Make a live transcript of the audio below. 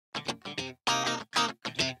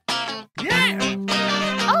Yeah!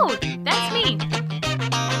 Oh, that's me.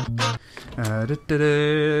 I'm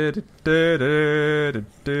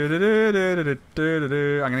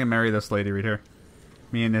gonna marry this lady right here.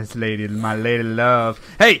 Me and this lady, my lady love.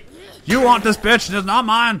 Hey! You want this bitch? It's not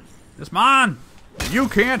mine! It's mine! You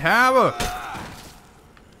can't have her!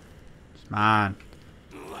 It's mine.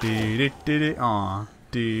 Aw.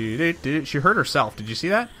 She hurt herself. Did you see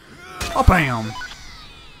that? Oh, bam!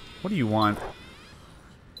 What do you want?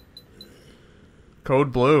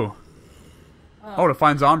 Code blue. Oh, to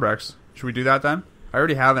find Zombrex. Should we do that then? I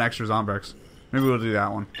already have an extra Zombrex. Maybe we'll do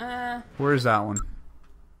that one. Where is that one?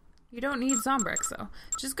 You don't need Zombrex, though.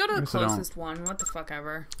 Just go to the closest one. What the fuck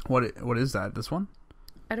ever. What is that? This one?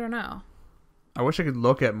 I don't know. I wish I could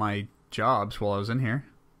look at my jobs while I was in here.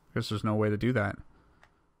 I guess there's no way to do that.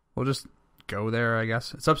 We'll just go there, I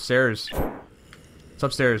guess. It's upstairs. It's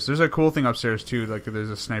upstairs. There's a cool thing upstairs, too. Like, there's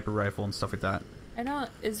a sniper rifle and stuff like that. I know.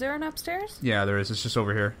 Is there an upstairs? Yeah, there is. It's just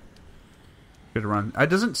over here. Good run. It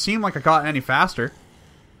doesn't seem like I got any faster.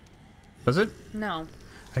 Does it? No.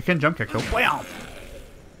 I can jump kick, though. Wow.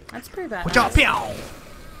 That's pretty bad. Watch out, pew!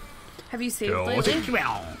 Have you saved lately?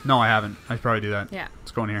 No, I haven't. I should probably do that. Yeah.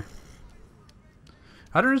 Let's go in here.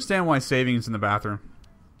 I don't understand why saving is in the bathroom.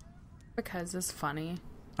 Because it's funny.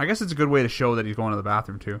 I guess it's a good way to show that he's going to the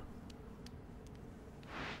bathroom, too.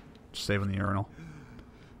 Just saving the urinal.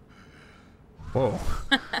 Whoa.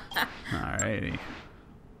 Alrighty.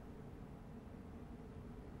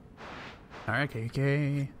 Alright,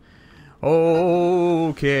 okay.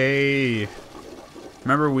 Okay.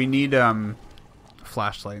 Remember, we need a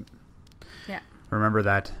flashlight. Yeah. Remember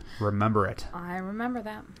that. Remember it. I remember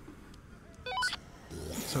that.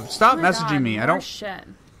 So stop messaging God, me. I more don't. Shit.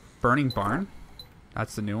 Burning Barn?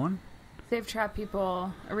 That's the new one? Save trap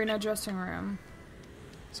people. Arena dressing room.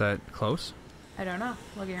 Is that close? I don't know.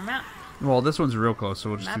 Look at your map. Well, this one's real close, so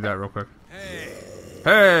we'll just Map do that it. real quick. Hey!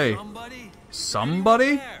 Hey! Somebody?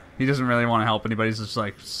 Somebody? There. He doesn't really want to help anybody. He's just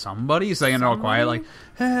like, somebody? He's saying it all quiet, like,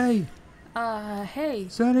 hey! Hey.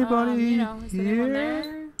 Is anybody you know, is anyone here?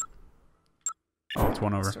 there? Oh, it's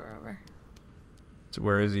one over. Store over. So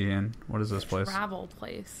where is he in? What is this place? Travel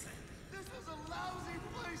place. This is a lousy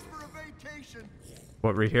place for a vacation.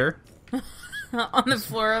 What, right here? On the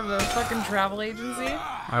floor of a fucking travel agency?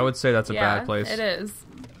 I would say that's a Yeah, bad place. it is.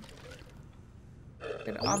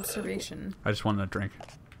 Good observation. I just wanted a drink.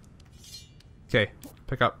 Okay,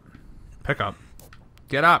 pick up. Pick up.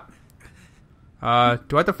 Get up. Do I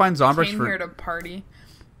have to find Zombrex Came for... here to party.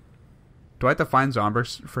 Do I have to find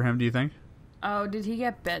Zombrex for him, do you think? Oh, did he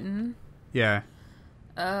get bitten? Yeah.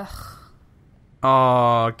 Ugh.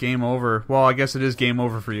 Oh, game over. Well, I guess it is game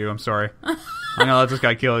over for you. I'm sorry. I'm gonna let this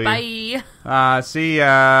guy kill you. Bye. See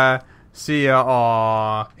ya. See ya.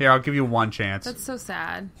 Aw. Here, I'll give you one chance. That's so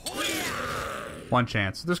sad. One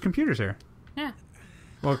chance. There's computers here. Yeah.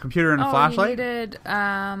 Well, a computer and a Oh, flashlight? you needed, Oh,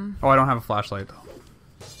 I don't have a flashlight,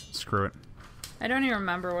 though. Screw it. I don't even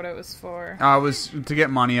remember what it was for. It was to get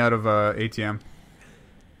money out of ATM.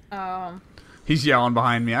 He's yelling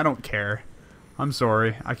behind me. I don't care. I'm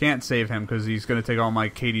sorry. I can't save him because he's going to take all my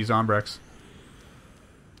Katie Zombrex.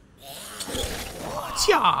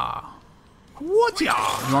 Whatcha? Whatcha?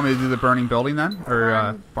 You want me to do the burning building then?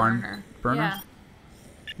 Or barn burner? Yeah.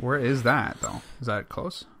 Where is that, though? Is that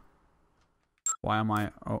close? Why am I...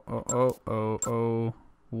 Oh.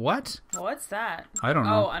 What? What's that? I don't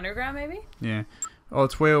know. Oh, underground maybe? Yeah. Oh,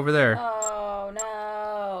 it's way over there. Oh,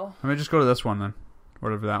 no. Let me just go to this one then.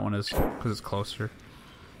 Whatever that one is. Because it's closer.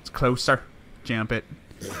 It's closer. Jump it.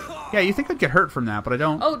 Yeah, you think I'd get hurt from that, but I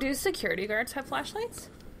don't. Oh, do security guards have flashlights?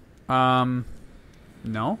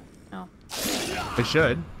 No. Oh. They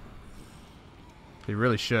should. They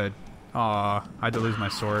really should. Aw, I had to lose my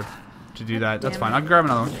sword to do that. That's fine. I can grab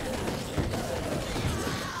another one.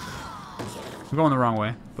 I'm going the wrong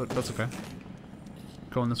way, but that's okay.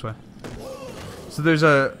 Going this way. So there's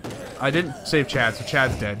a... I didn't save Chad, so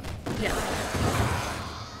Chad's dead. Yeah.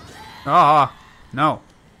 Ah, no.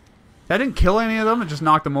 That didn't kill any of them, it just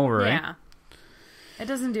knocked them over, right? Yeah. It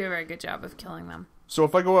doesn't do a very good job of killing them. So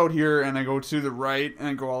if I go out here and I go to the right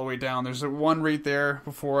and go all the way down, there's one right there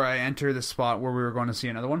before I enter the spot where we were going to see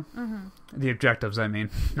another one. Mm-hmm. The objectives, I mean,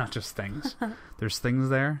 not just things. There's things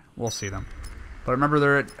there. We'll see them. But remember,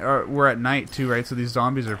 we're at night too, right? So these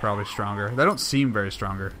zombies are probably stronger. They don't seem very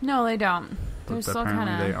stronger. No, they don't. They're But still apparently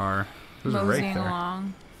kind they of are. There's a right moseying there.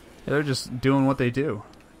 along. Yeah, they're just doing what they do.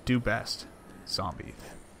 Do best. Zombies.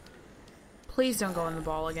 Please don't go in the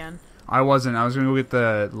ball again. I wasn't. I was going to go get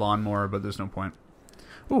the lawnmower, but there's no point.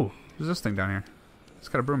 Ooh, there's this thing down here. It's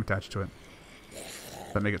got a broom attached to it.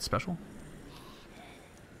 Does that make it special?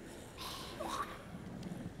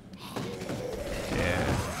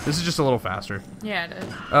 This is just a little faster. Yeah, it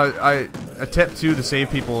is. A tip too to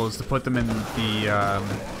save people is to put them in the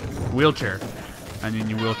wheelchair, and then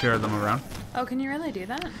you wheelchair them around. Oh, can you really do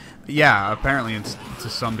that? Yeah, apparently it's to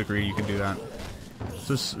some degree you can do that.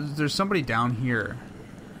 So there's somebody down here,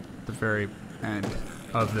 at the very end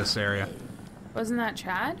of this area. Wasn't that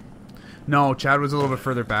Chad? No, Chad was a little bit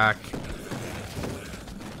further back.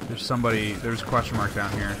 There's somebody. There's a question mark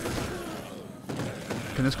down here.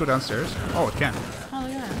 Can this go downstairs? Oh, it can. Oh,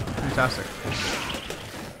 look at that. Fantastic.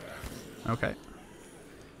 Okay.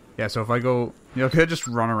 Yeah, so if I go... You know, could just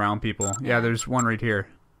run around people. Yeah, there's one right here.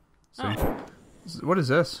 See? Oh. What is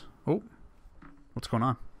this? Oh. What's going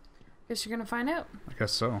on? Guess you're gonna find out. I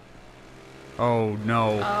guess so. Oh,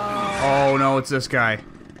 no. Oh, no, it's this guy.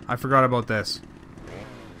 I forgot about this.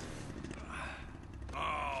 Oh,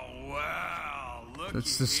 wow. Look.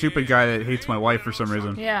 It's the stupid guy that hates my wife for some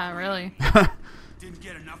reason. Yeah, really. Didn't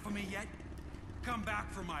get enough of me yet? Come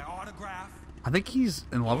back for my autograph? I think he's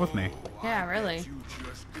in love with me. Yeah, really. You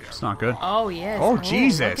just get It's not good. Oh, yes. Oh, Look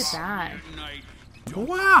Jesus. at that. night.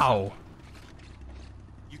 Wow.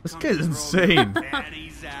 This Come kid's throw insane.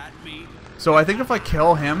 baddies at me. So I think if I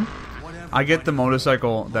kill him, Whatever, I get the buddy.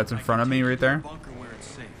 motorcycle that's in front of me right there. Bunker where it's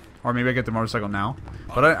safe. Or maybe I get the motorcycle now.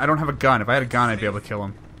 But I don't have a gun. If I had a gun, I'd be able to kill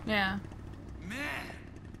him. Yeah. Man,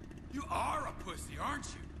 you are a pussy, aren't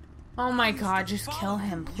you? Oh my god, just kill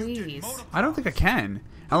him, please. I don't think I can.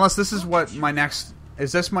 Unless this is what my next...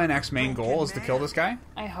 Is this my next main goal, is to kill this guy?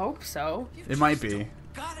 I hope so. It might be.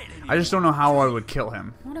 Got it I just don't know how I would kill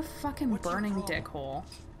him. What a fucking burning dickhole.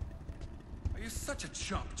 You're such a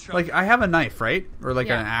chump, Chuck. Like, I have a knife, right? Or like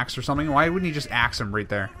Yeah. an axe or something. Why wouldn't he just axe him right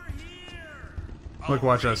there? Look,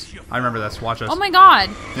 watch this. I remember this. Watch this. Oh my god!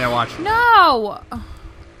 Yeah, watch. No!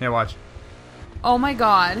 Yeah, watch. Oh my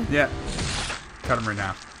god. Yeah. Cut him right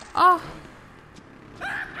now. Oh.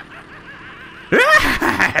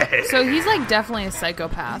 So he's like definitely a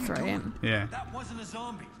psychopath, right? Yeah. That wasn't a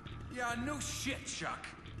zombie. Yeah, no shit, Chuck.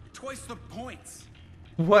 Twice the points.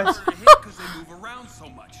 What? They're hit because they move around so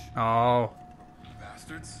much. Oh.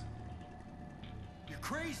 Bastards. You're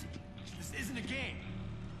crazy. This isn't a game.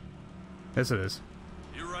 Yes, it is.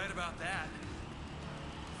 You're right about that.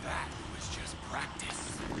 That was just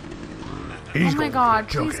practice. Oh my god,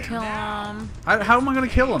 please kill him. How am I going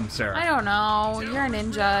to kill him, Sarah? I don't know. You're a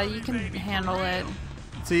ninja. You can handle it.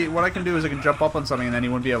 See, what I can do is I can jump up on something and then he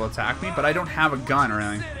wouldn't be able to attack me, but I don't have a gun or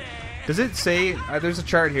anything. Does it say... there's a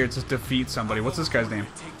chart here. It says defeat somebody. What's this guy's name?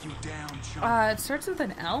 Take you down, Chuck. It starts with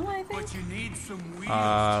an L, I think. But you need some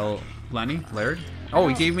wheels. Lenny? Laird? Oh,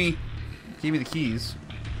 he gave me the keys.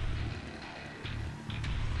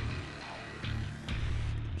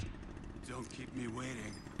 Don't keep me waiting.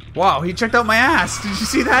 Wow, he checked out my ass. Did you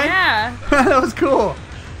see that? Yeah. That was cool.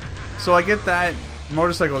 So I get that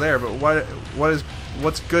motorcycle there, but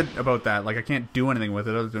what's good about that? Like, I can't do anything with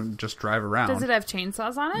it other than just drive around. Does it have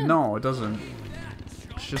chainsaws on it? No, it doesn't.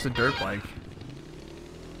 It's just a dirt bike.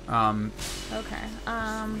 Okay.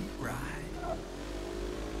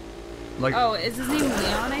 Like, Oh, is his name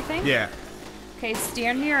Leon, I think? yeah. Okay,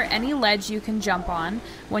 stand near any ledge you can jump on.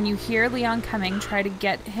 When you hear Leon coming, try to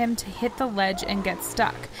get him to hit the ledge and get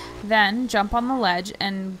stuck. Then jump on the ledge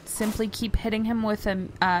and simply keep hitting him with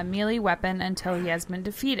a melee weapon until he has been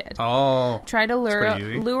defeated. Oh. Try to pretty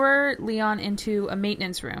easy. lure Leon into a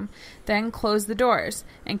maintenance room. Then close the doors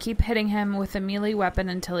and keep hitting him with a melee weapon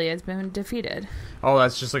until he has been defeated. Oh,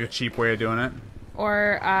 that's just like a cheap way of doing it.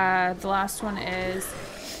 Or the last one is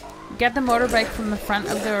get the motorbike from the front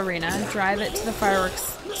of the arena, drive it to the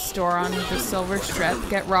fireworks store on the Silver Strip,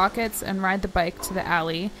 get rockets, and ride the bike to the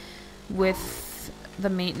alley with the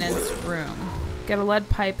maintenance room. Get a lead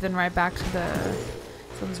pipe, then ride back to the...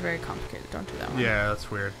 Sounds very complicated. Don't do that one. Yeah, that's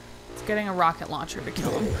weird. It's getting a rocket launcher to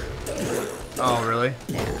kill him. Oh, really?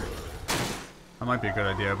 Yeah. That might be a good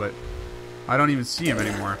idea, but I don't even see him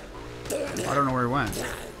anymore. I don't know where he went.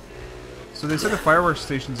 So they said the fireworks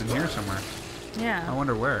station's in here somewhere. I Yeah.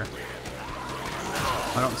 wonder where.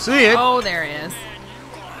 I don't see it. Oh, there he is.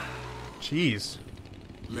 Jeez.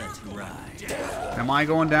 Let's ride. Am I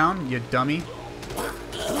going down, you dummy?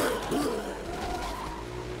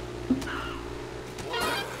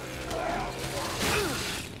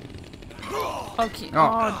 Okay. Oh.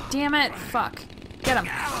 Oh, damn it. Fuck. Get him.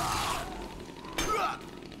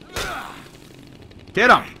 Get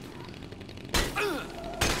him!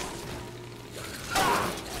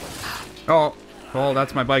 Oh, well,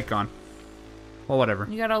 that's my bike gone. Well, whatever.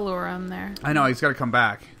 You gotta lure him there. I know, he's got to come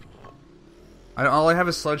back. All I have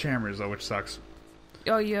is sledgehammers, though, which sucks.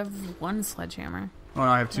 Oh, you have one sledgehammer. Oh, no,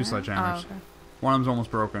 I have two sledgehammers. Oh, okay. One of them's almost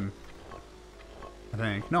broken. I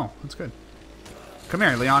think. No, that's good. Come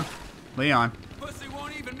here, Leon. Leon. Pussy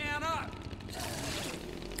won't even man up.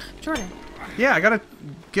 Jordan. Yeah, I gotta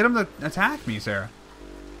get him to attack me, Sarah.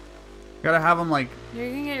 Gotta have him like... You're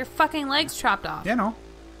gonna get your fucking legs chopped off. Yeah, no.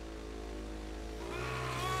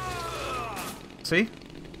 See?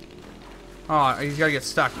 Oh, he's gotta get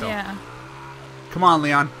stuck, though. Yeah. Come on,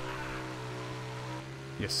 Leon.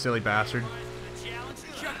 You silly bastard.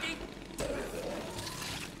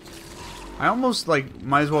 I almost, like,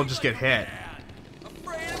 might as well just get hit.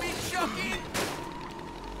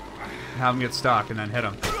 Have him get stuck and then hit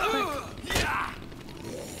him.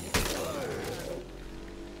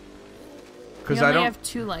 You only have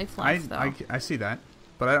 2 life left, though. I see that,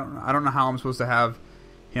 but I don't know how I'm supposed to have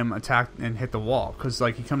him attack and hit the wall, because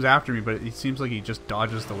like he comes after me, but it seems like he just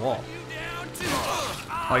dodges the wall.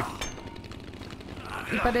 Like,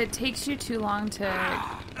 but it takes you too long to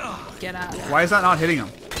get up. why is that not hitting him?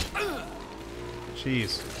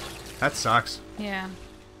 Jeez, that sucks. Yeah.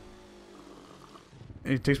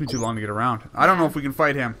 It takes me too long to get around. I don't know if we can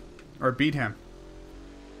fight him or beat him.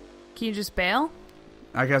 Can you just bail?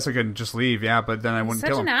 I guess I could just leave, yeah, but then I wouldn't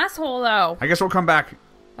kill him. Such an asshole, though. I guess we'll come back.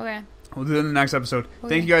 Okay. We'll do it in the next episode. Okay.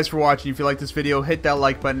 Thank you guys for watching. If you like this video, hit that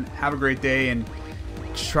like button. Have a great day, and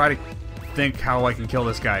just try to think how I can kill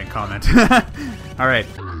this guy and comment. Alright.